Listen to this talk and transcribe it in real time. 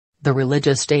The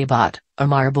religious tabot, a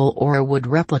marble or wood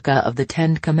replica of the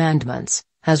Ten Commandments,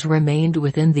 has remained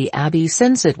within the abbey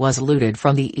since it was looted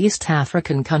from the East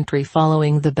African country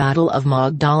following the Battle of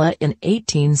Magdala in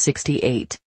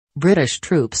 1868. British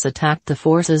troops attacked the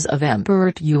forces of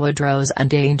Emperor Tewodros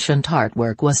and ancient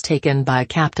artwork was taken by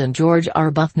Captain George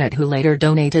Arbuthnot, who later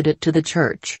donated it to the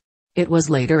church. It was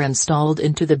later installed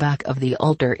into the back of the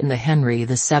altar in the Henry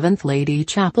VII Lady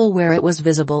Chapel, where it was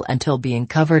visible until being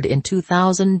covered in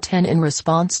 2010 in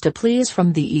response to pleas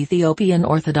from the Ethiopian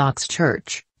Orthodox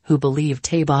Church, who believe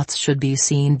tabots should be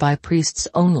seen by priests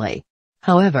only.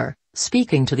 However,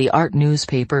 speaking to the Art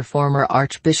newspaper, former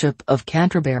Archbishop of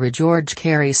Canterbury George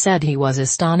Carey said he was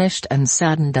astonished and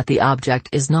saddened that the object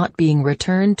is not being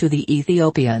returned to the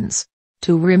Ethiopians.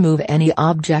 To remove any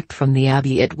object from the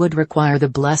abbey, it would require the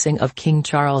blessing of King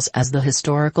Charles, as the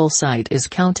historical site is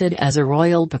counted as a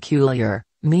royal peculiar,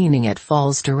 meaning it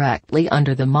falls directly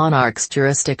under the monarch's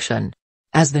jurisdiction.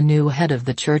 As the new head of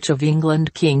the Church of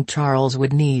England, King Charles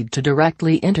would need to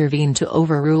directly intervene to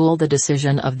overrule the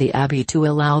decision of the abbey to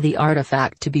allow the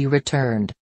artifact to be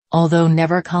returned. Although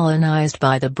never colonized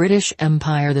by the British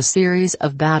Empire, the series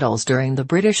of battles during the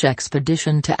British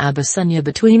expedition to Abyssinia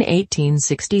between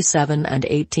 1867 and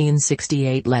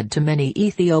 1868 led to many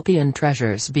Ethiopian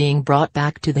treasures being brought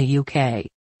back to the UK.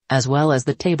 As well as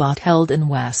the tabot held in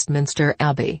Westminster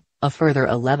Abbey, a further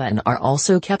 11 are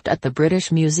also kept at the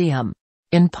British Museum.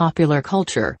 In popular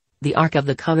culture, the Ark of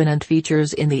the Covenant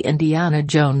features in the Indiana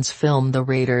Jones film The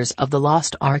Raiders of the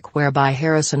Lost Ark, whereby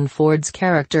Harrison Ford's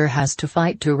character has to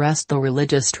fight to wrest the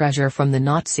religious treasure from the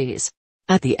Nazis.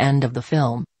 At the end of the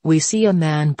film, we see a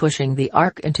man pushing the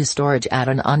Ark into storage at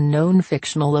an unknown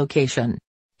fictional location.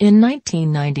 In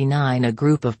 1999, a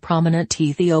group of prominent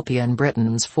Ethiopian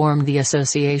Britons formed the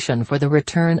Association for the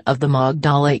Return of the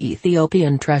Magdala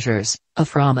Ethiopian Treasures,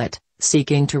 AFRAMET,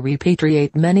 seeking to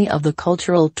repatriate many of the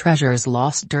cultural treasures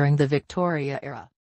lost during the Victoria era.